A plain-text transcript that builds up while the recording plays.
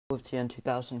TN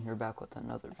 2000 here, back with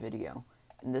another video.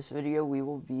 In this video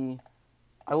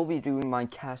I will be doing my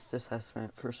cast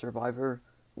assessment for Survivor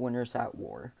Winners at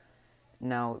War.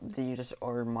 Now these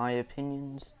are my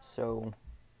opinions, so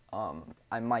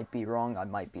I might be wrong, I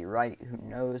might be right, who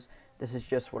knows. This is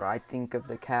just what I think of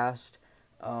the cast.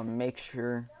 Make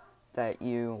sure that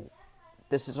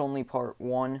this is only part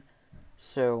 1,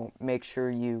 so make sure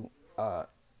you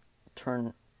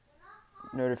turn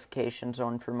notifications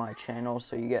on for my channel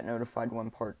so you get notified when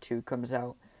part 2 comes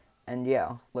out. And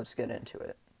yeah, let's get into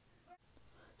it.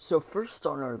 So first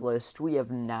on our list, we have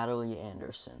Natalie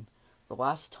Anderson. The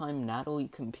last time Natalie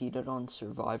competed on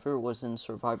Survivor was in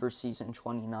Survivor Season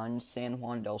 29, San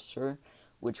Juan del Sur,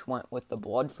 which went with the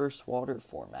Blood vs. Water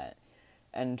format.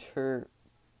 And her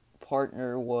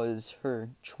partner was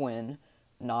her twin,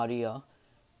 Nadia,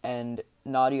 and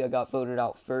Nadia got voted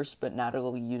out first, but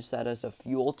Natalie used that as a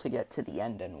fuel to get to the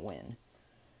end and win.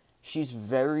 She's a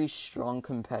very strong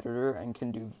competitor and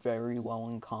can do very well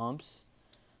in comps.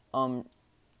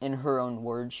 In her own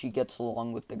words, she gets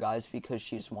along with the guys because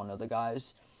she's one of the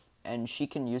guys, and she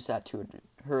can use that to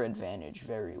her advantage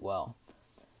very well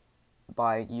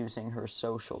by using her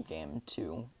social game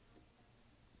to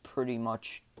pretty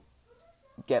much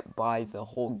get by the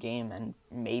whole game and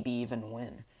maybe even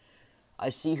win. I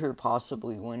see her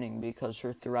possibly winning because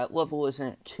her threat level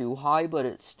isn't too high, but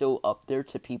it's still up there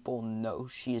to people know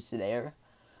she's there.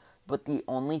 But the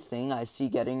only thing I see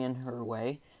getting in her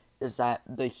way is that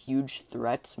the huge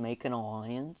threats make an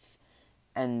alliance,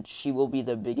 and she will be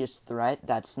the biggest threat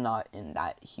that's not in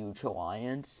that huge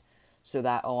alliance. So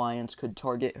that alliance could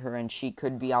target her and she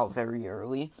could be out very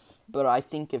early. But I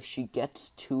think if she gets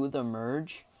to the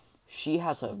merge, she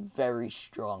has a very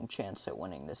strong chance at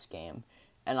winning this game.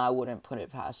 And I wouldn't put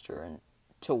it past her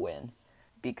to win,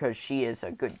 because she is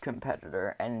a good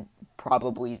competitor and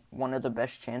probably one of the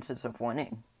best chances of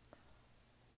winning.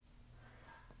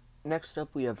 Next up,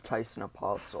 we have Tyson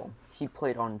Apostle. He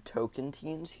played on Token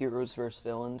Teams, Heroes vs.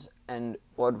 Villains, and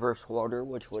Blood vs. Water,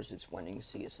 which was his winning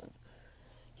season.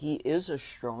 He is a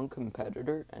strong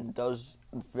competitor and does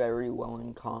very well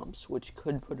in comps, which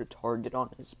could put a target on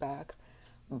his back.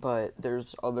 But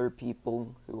there's other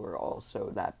people who are also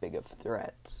that big of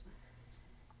threats.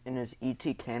 In his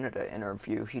ET Canada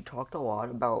interview, he talked a lot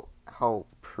about how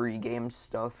pre-game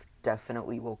stuff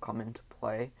definitely will come into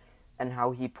play, and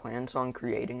how he plans on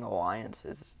creating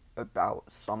alliances about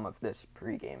some of this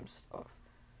pre-game stuff.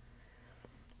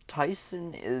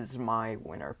 Tyson is my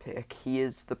winner pick. He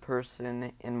is the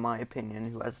person, in my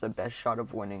opinion, who has the best shot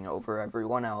of winning over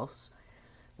everyone else.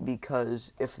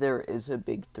 Because if there is a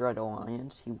big threat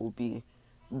alliance, he will be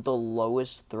the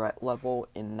lowest threat level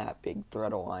in that big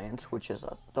threat alliance, which is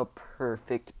the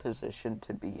perfect position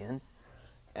to be in.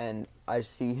 And I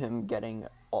see him getting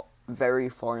very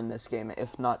far in this game,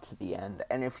 if not to the end.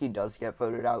 And if he does get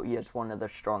voted out, he has one of the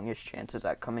strongest chances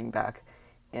at coming back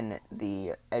in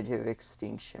the Edge of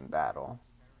Extinction battle.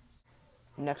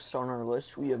 Next on our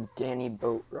list, we have Danny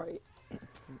Boatwright.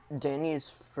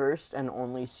 Danny's first and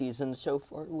only season so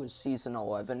far was season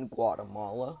 11,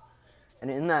 Guatemala. And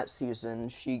in that season,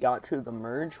 she got to the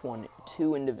merge, won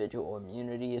 2 individual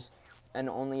immunities, and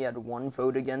only had 1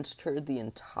 vote against her the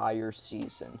entire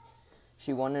season.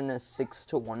 She won in a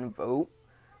 6-1 vote,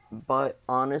 but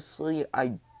honestly,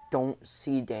 I don't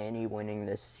see Danny winning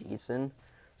this season,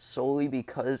 solely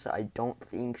because I don't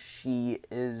think she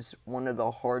is one of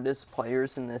the hardest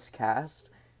players in this cast,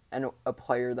 and a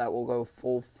player that will go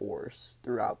full force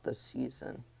throughout the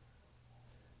season.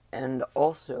 And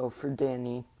also, for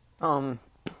Danny,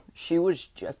 she was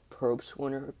Jeff Probst's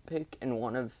winner pick in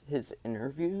one of his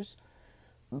interviews,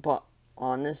 but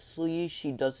honestly,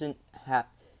 she doesn't have,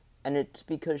 and it's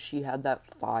because she had that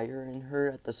fire in her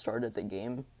at the start of the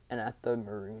game and at the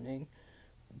marooning,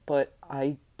 but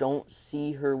I don't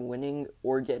see her winning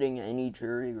or getting any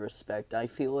jury respect. I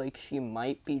feel like she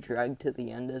might be dragged to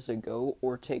the end as a GOAT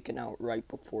or taken out right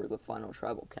before the final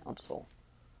tribal council.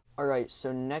 Alright,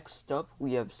 so next up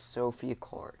we have Sophie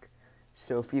Clark.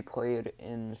 Sophie played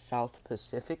in South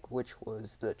Pacific, which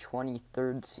was the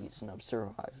 23rd season of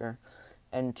Survivor,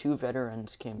 and 2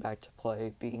 veterans came back to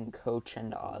play, being Coach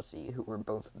and Ozzy, who were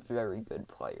both very good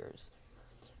players.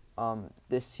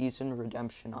 This season,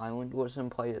 Redemption Island was in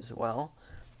play as well,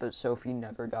 but Sophie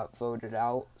never got voted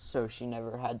out, so she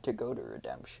never had to go to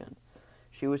Redemption.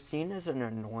 She was seen as an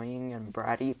annoying and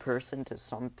bratty person to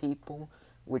some people,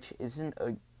 which isn't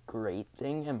a great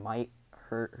thing and might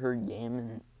hurt her game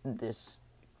in this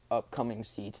upcoming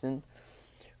season.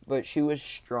 But she was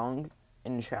strong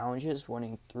in challenges,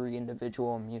 winning 3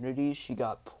 individual immunities. She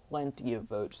got plenty of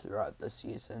votes throughout the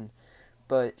season,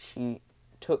 but she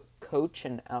took Coach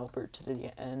and Albert to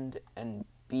the end and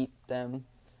beat them.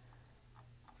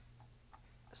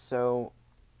 So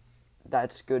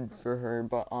that's good for her,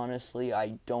 but honestly,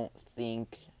 I don't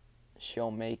think she'll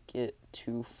make it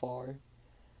too far.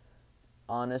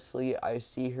 Honestly, I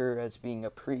see her as being a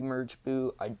pre-merge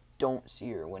boot. I don't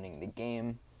see her winning the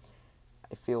game.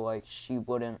 I feel like she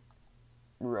wouldn't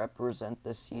represent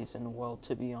the season well,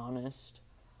 to be honest.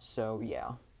 So,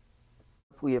 yeah.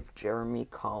 We have Jeremy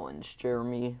Collins.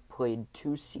 Jeremy played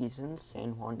 2 seasons,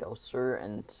 San Juan del Sur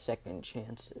and Second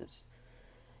Chances.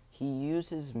 He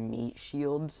uses meat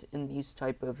shields in these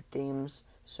type of games,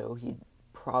 so he'd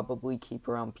probably keep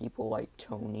around people like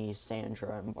Tony,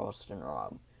 Sandra, and Boston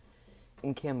Rob.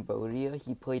 In Cambodia,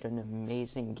 he played an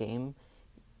amazing game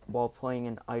while playing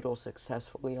an idol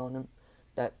successfully on him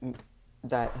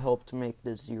that helped make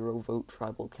the 0-vote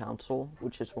tribal council,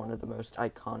 which is one of the most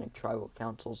iconic tribal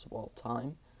councils of all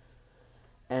time.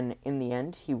 And in the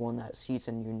end, he won that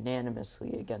season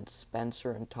unanimously against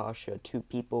Spencer and Tasha, 2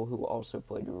 people who also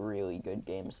played really good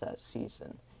games that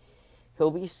season.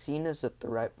 He'll be seen as a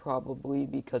threat probably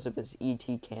because of his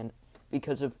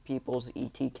because of people's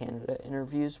ET Canada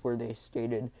interviews where they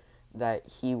stated that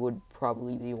he would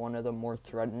probably be one of the more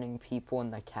threatening people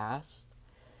in the cast.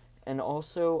 And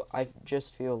also, I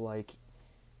just feel like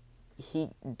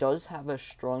he does have a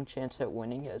strong chance at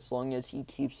winning as long as he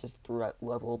keeps his threat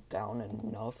level down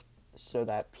enough so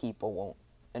that people won't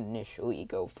initially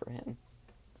go for him.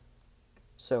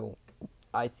 So,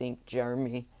 I think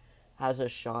Jeremy has a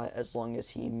shot as long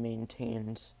as he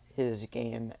maintains his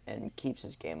game and keeps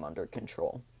his game under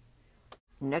control.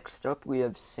 Next up, we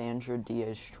have Sandra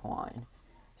Diaz-Twine.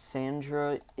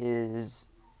 Sandra is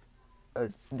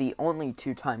the only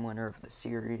 2-time winner of the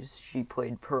series. She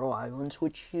played Pearl Islands,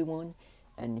 which she won,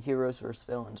 and Heroes vs.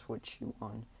 Villains, which she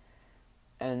won.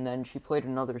 And then she played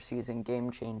another season,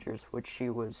 Game Changers, which she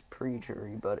was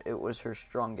pre-jury, but it was her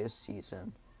strongest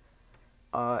season.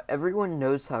 Everyone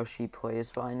knows how she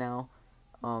plays by now.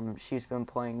 She's been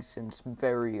playing since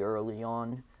very early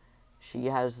on. She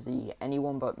has the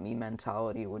anyone but me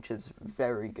mentality, which is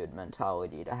very good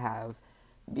mentality to have,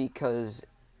 because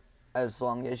as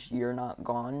long as you're not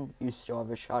gone, you still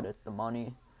have a shot at the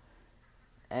money.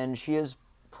 And she is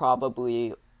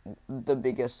probably the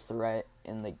biggest threat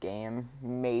in the game,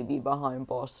 maybe behind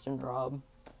Boston Rob.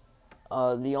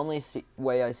 The only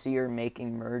way I see her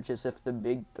making merge is if the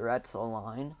big threats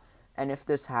align. And if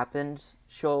this happens,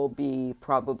 she'll be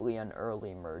probably an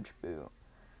early merge boot.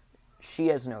 She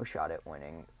has no shot at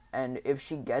winning. And if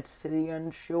she gets to the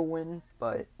end, she'll win.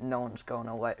 But no one's going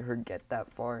to let her get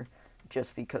that far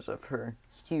just because of her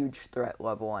huge threat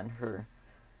level and her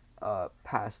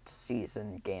past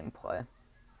season gameplay.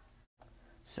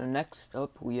 So next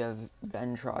up, we have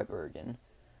Ben Drybergen.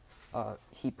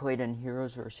 He played in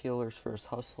Heroes vs. Healers vs.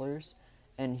 Hustlers,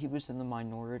 and he was in the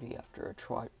minority after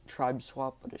a tribe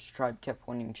swap, but his tribe kept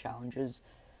winning challenges.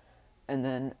 And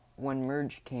then when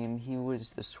Merge came, he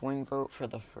was the swing vote for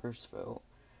the first vote,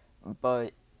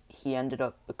 but he ended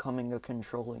up becoming a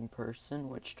controlling person,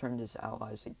 which turned his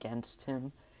allies against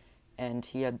him, and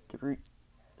he had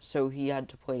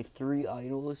to play 3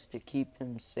 idols to keep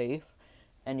him safe,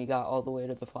 and he got all the way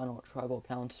to the final tribal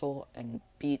council and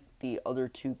beat the other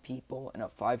 2 people in a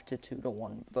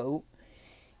 5-2-1 vote.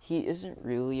 He isn't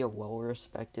really a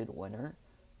well-respected winner,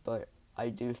 but I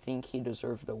do think he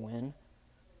deserved the win,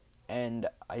 and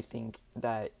I think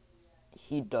that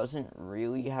he doesn't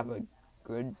really have a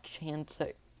good chance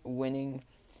at winning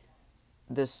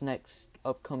this next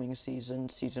upcoming season,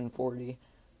 season 40,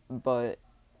 but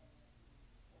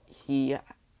he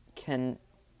can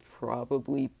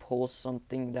probably pull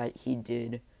something that he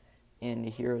did in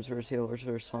Heroes vs. Healers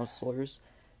vs. Hustlers,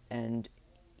 and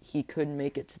he could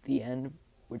make it to the end,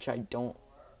 which I don't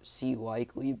see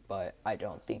likely, but I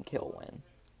don't think he'll win.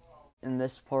 In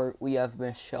this part, we have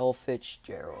Michelle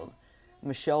Fitzgerald.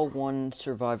 Michelle won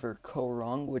Survivor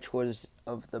Korong, which was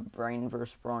of the Brain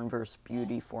vs. Brawn vs.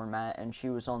 Beauty format, and she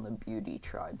was on the Beauty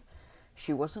tribe.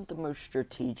 She wasn't the most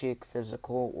strategic,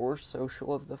 physical, or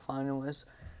social of the finalists,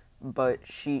 but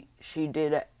she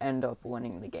did end up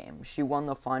winning the game. She won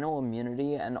the final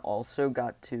immunity and also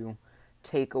got to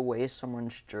take away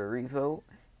someone's jury vote,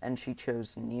 and she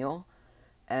chose Neil,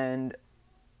 and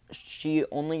she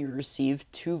only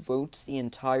received 2 votes the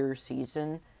entire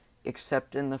season,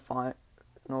 except in the final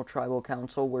tribal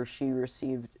council where she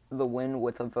received the win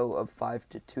with a vote of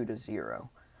 5-2-0.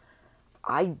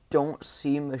 I don't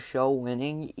see Michelle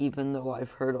winning, even though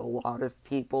I've heard a lot of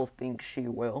people think she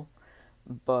will,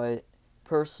 but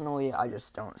personally, I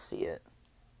just don't see it.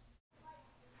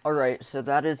 Alright, so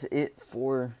that is it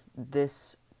for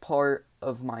this part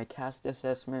of my cast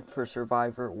assessment for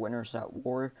Survivor Winners at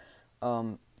War.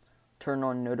 Turn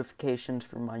on notifications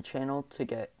for my channel to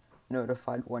get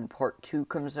notified when part 2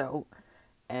 comes out.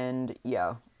 And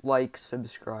yeah, like,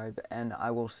 subscribe, and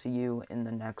I will see you in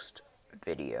the next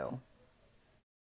video.